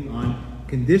waiting on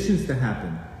conditions to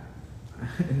happen.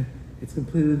 It's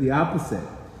completely the opposite.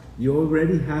 You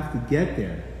already have to get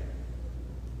there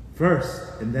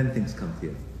first, and then things come to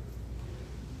you.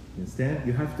 You understand?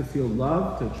 You have to feel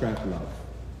love to attract love.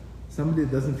 Somebody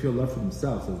that doesn't feel love for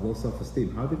themselves, has low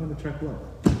self-esteem, how are they going to attract love?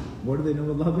 What do they know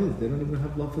what love is? They don't even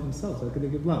have love for themselves. How can they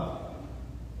give love?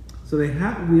 So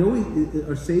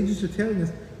our sages are telling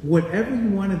us, whatever you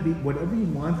want to be, whatever you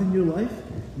want in your life,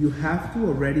 you have to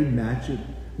already match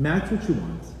what you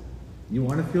want. You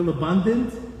want to feel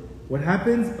abundant? What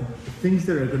happens? Things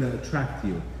that are going to attract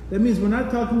you. That means we're not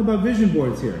talking about vision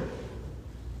boards here.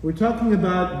 We're talking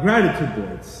about gratitude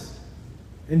boards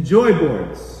and joy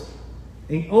boards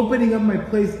and opening up my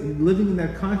place and living in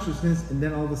that consciousness, and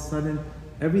then all of a sudden,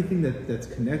 everything that's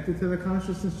connected to that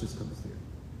consciousness just comes to you.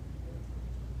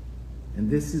 And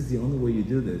this is the only way you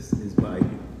do this, is by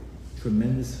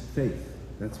tremendous faith.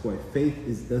 That's why faith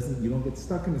you don't get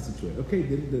stuck in a situation. Okay,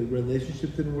 the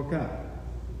relationship didn't work out.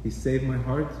 He saved my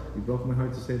heart, he broke my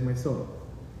heart to save my soul.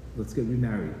 Let's get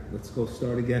remarried. Let's go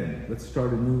start again. Let's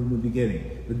start a new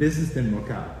beginning. The business didn't work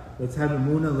out. Let's have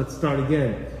emunah, let's start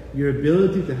again. Your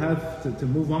ability to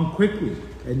move on quickly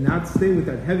and not stay with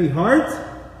that heavy heart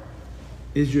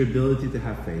is your ability to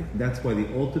have faith. That's why the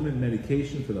ultimate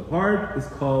medication for the heart is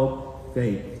called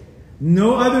faith.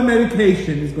 No other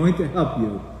medication is going to help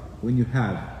you when you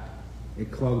have a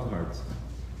clogged heart.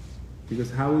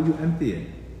 Because how will you empty it?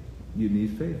 You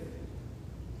need faith.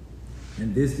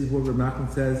 And this is what Rav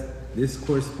Nachman says, this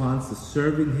corresponds to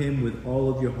serving him with all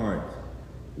of your heart.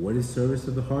 What is service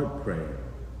of the heart? Prayer.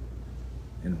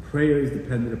 And prayer is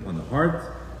dependent upon the heart,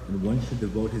 and one should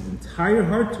devote his entire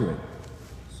heart to it,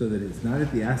 so that it's not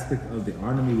at the aspect of they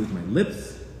honor me with my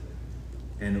lips,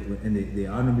 and they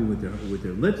honor me with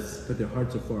their lips, but their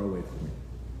hearts are far away from me.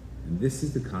 And this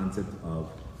is the concept of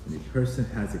when a person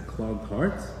has a clogged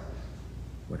heart,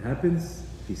 what happens?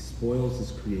 He spoils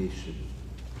his creation.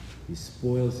 He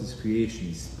spoils his creation.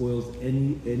 He spoils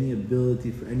any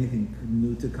ability for anything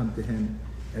new to come to him,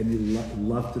 any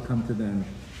love to come to them,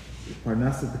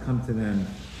 parnasa to come to them,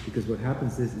 because what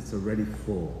happens is it's already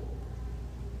full.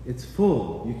 It's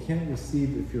full. You can't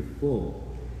receive if you're full.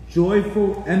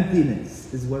 Joyful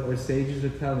emptiness is what our sages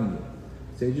are telling you.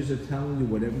 Sages are telling you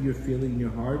whatever you're feeling in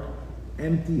your heart,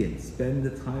 empty it. Spend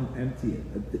the time, empty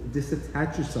it.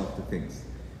 Disattach yourself to things.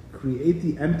 Create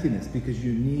the emptiness, because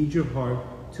you need your heart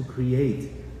to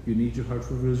create. You need your heart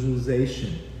for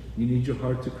visualization. You need your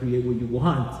heart to create what you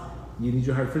want. You need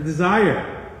your heart for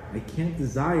desire. I can't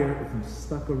desire if I'm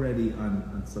stuck already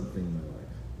on something in my life.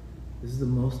 This is the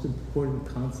most important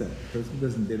concept. Person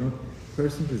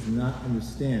does not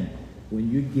understand.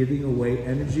 When you're giving away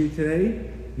energy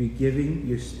today,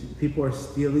 people are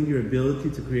stealing your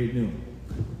ability to create new.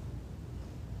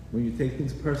 When you take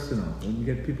things personal,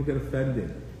 when people get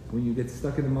offended, when you get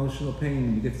stuck in emotional pain,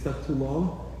 when you get stuck too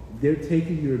long, they're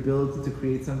taking your ability to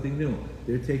create something new.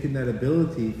 They're taking that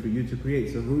ability for you to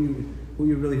create. So who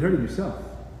you're really hurting? Yourself.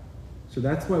 So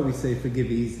that's why we say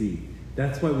forgive easy.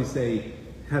 That's why we say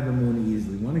have emunah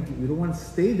easily. We don't want to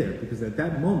stay there, because at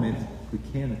that moment we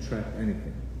can't attract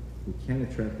anything. We can't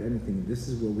attract anything. This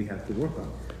is what we have to work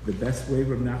on. The best way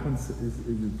Rav Nachman is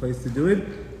the place to do it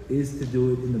is to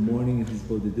do it in the morning in his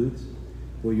bodedut,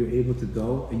 where you're able to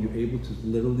go and you're able to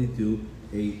literally do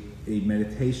a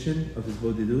meditation of his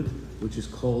bodedut, which is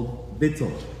called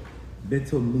bittul.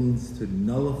 Bittul means to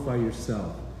nullify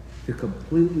yourself, to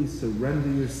completely surrender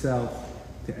yourself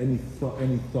to any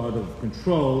thought of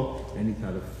control, any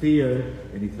thought of fear,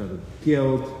 any thought of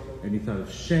guilt, any thought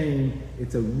of shame.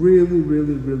 It's a really,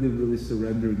 really, really, really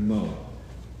surrendering mode.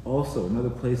 Also, another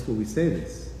place where we say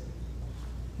this.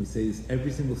 We say this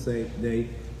every single day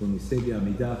when we say the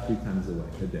Amidah 3 times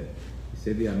a day. You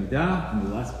say the Amidah in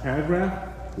the last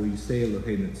paragraph where you say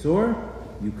Elohei Netzor.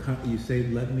 You say,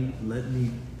 let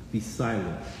me be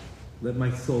silent. Let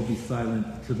my soul be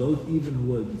silent to those even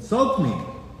who would insult me.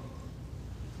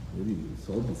 Really,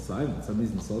 soul be silent.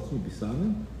 Somebody's insulting you, be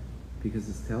silent? Because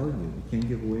it's telling you can't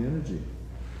give away energy.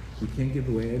 You can't give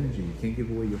away energy. You can't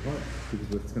give away your heart. Because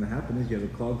what's going to happen is you have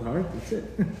a clogged heart, that's it.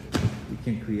 You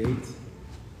can't create.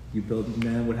 You build, and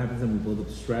then what happens then we build up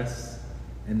stress,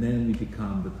 and then we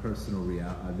become the personal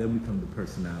then we become the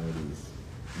personalities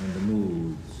and the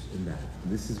moods and that.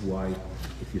 And this is why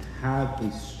if you have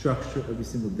a structure every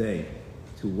single day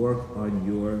to work on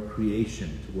your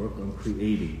creation, to work on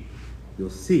creating, you'll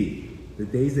see the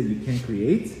days that you can't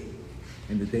create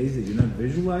and the days that you're not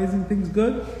visualizing things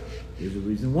good, there's a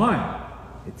reason why.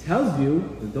 It tells you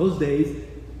that those days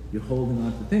you're holding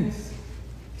on to things.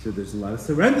 So there's a lot of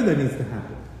surrender that needs to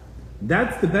happen.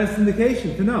 That's the best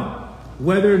indication to know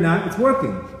whether or not it's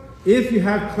working. If you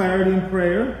have clarity in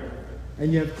prayer,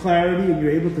 and you have clarity and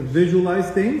you're able to visualize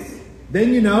things,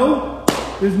 then you know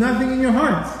there's nothing in your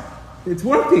heart. It's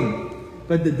working.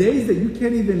 But the days that you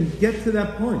can't even get to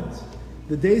that point,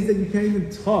 the days that you can't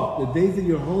even talk, the days that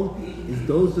you're holding,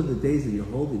 those are the days that you're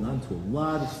holding on to a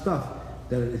lot of stuff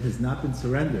that has not been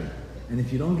surrendered. And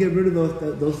if you don't get rid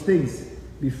of those things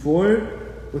before,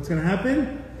 what's going to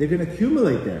happen? They're going to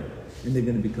accumulate there. And they're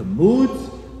going to become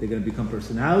moods, they're going to become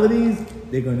personalities,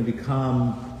 they're going to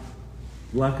become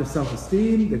lack of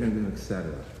self-esteem, they're going to become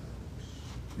etc.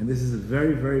 And this is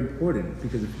very, very important,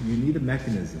 because you need a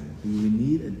mechanism. You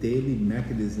need a daily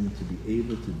mechanism to be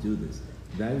able to do this.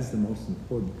 That is the most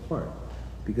important part.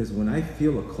 Because when I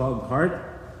feel a clogged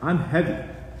heart, I'm heavy.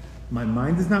 My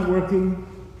mind is not working,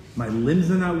 my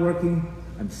limbs are not working,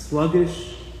 I'm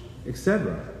sluggish,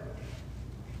 etc.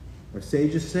 Our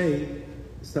sages say,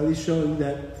 studies showing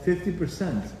that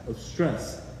 50% of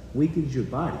stress weakens your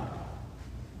body.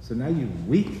 So now you're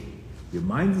weak, your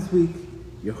mind is weak,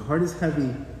 your heart is heavy,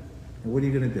 and what are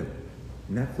you going to do?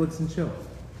 Netflix and chill.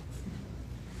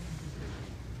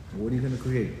 What are you going to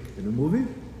create? A new movie?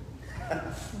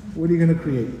 What are you going to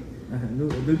create? A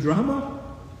new drama?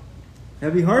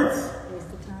 Heavy hearts? Where's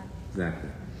the time? Exactly.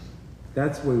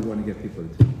 That's where we want to get people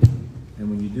to. And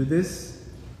when you do this,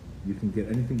 you can get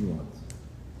anything you want.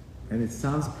 And it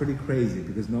sounds pretty crazy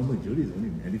because normally Judaism isn't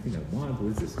even anything I want.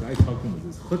 What is this guy talking with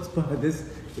this chutzpah?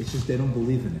 It's just they don't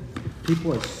believe in it.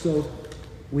 People are so,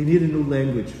 we need a new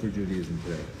language for Judaism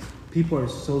today. People are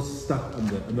so stuck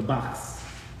on the box.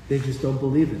 They just don't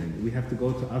believe in it. We have to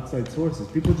go to outside sources.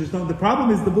 People just don't. The problem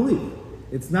is the belief.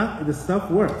 It's not, the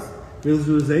stuff works.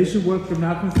 Visualization works from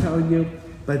Nachman's telling you,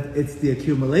 but it's the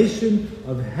accumulation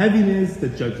of heaviness, the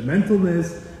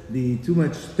judgmentalness, the too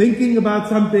much thinking about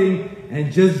something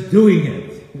and just doing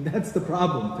it. And that's the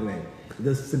problem today.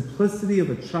 The simplicity of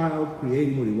a child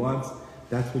creating what he wants,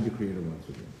 that's what your Creator wants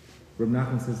from you. Reb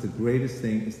Nachman says the greatest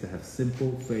thing is to have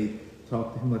simple faith.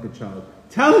 Talk to him like a child.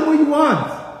 Tell him what you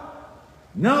want.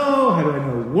 No, how do I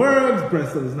know it works?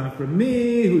 Breslov is not for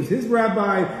me. Who's his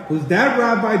rabbi? Who's that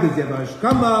rabbi? Does he have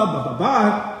Ashkama? Blah, blah,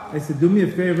 blah. I said, do me a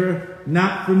favor.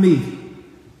 Not for me.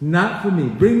 Not for me.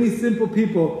 Bring me simple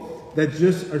people that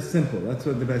just are simple. That's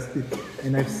what the best people.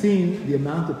 And I've seen the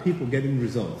amount of people getting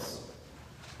results.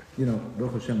 You know,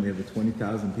 Baruch Hashem, we have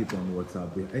 20,000 people on the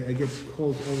WhatsApp. I get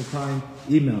calls all the time,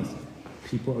 emails.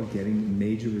 People are getting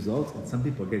major results, and some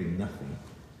people are getting nothing.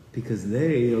 Because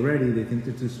they think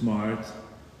they're too smart,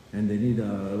 and they need,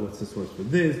 what's the source for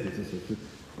this, what's the source for this.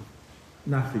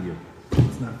 Not for you.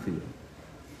 It's not for you.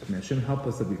 May Hashem help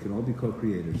us that we can all be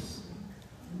co-creators.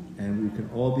 And we can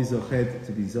all be zochet,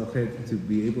 to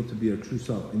be able to be our true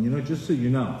self. And you know, just so you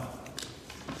know,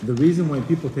 the reason why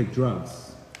people take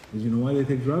drugs is, you know why they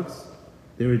take drugs?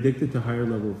 They're addicted to higher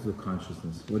levels of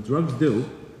consciousness. What drugs do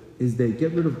is they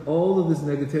get rid of all of this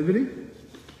negativity,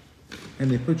 and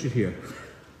they put you here.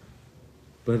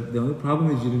 But the only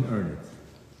problem is you didn't earn it.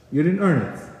 You didn't earn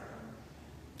it.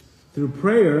 Through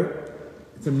prayer,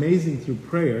 it's amazing, through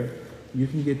prayer, you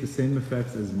can get the same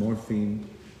effects as morphine,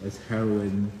 as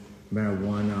heroin,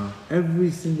 marijuana. Every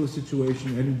single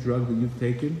situation, any drug that you've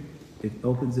taken, it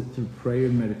opens it through prayer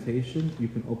and meditation. You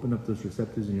can open up those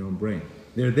receptors in your own brain.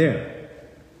 They're there.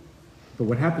 But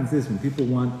what happens is when people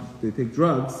they take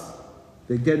drugs,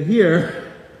 they get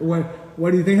here.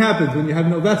 What do you think happens when you have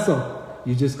no vessel?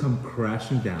 You just come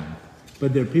crashing down.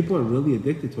 But there are people who are really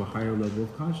addicted to a higher level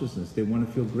of consciousness. They want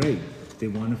to feel great. They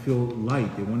want to feel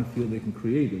light. They want to feel they can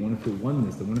create. They want to feel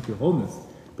oneness. They want to feel wholeness.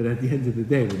 But at the end of the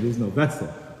day, when there's no vessel,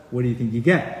 what do you think you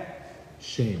get?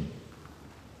 Shame.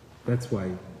 That's why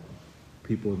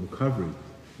people in recovery,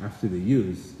 after they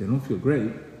use, they don't feel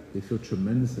great. They feel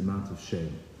tremendous amounts of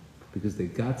shame because they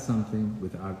got something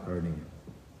without earning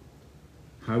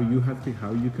it. How you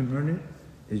can earn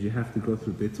it is you have to go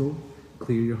through bittul,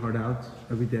 clear your heart out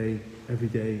every day, every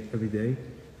day, every day.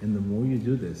 And the more you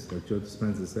do this, like Joe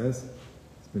Dispenza says,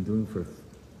 he's been doing for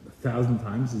 1,000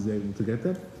 times, he's able to get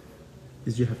that,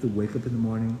 is you have to wake up in the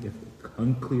morning, you have to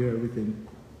unclear everything,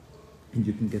 and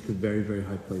you can get to very, very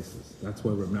high places. That's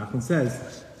why Reb Nachman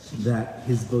says that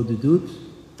his bodedut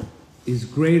is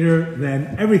greater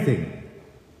than everything.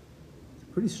 It's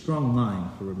a pretty strong line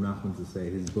for Reb Nachman to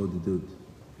say his bodedut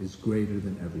is greater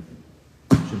than everything.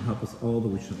 It should help us all that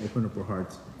we should open up our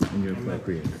hearts and you're a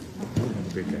creator. Have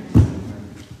a great day.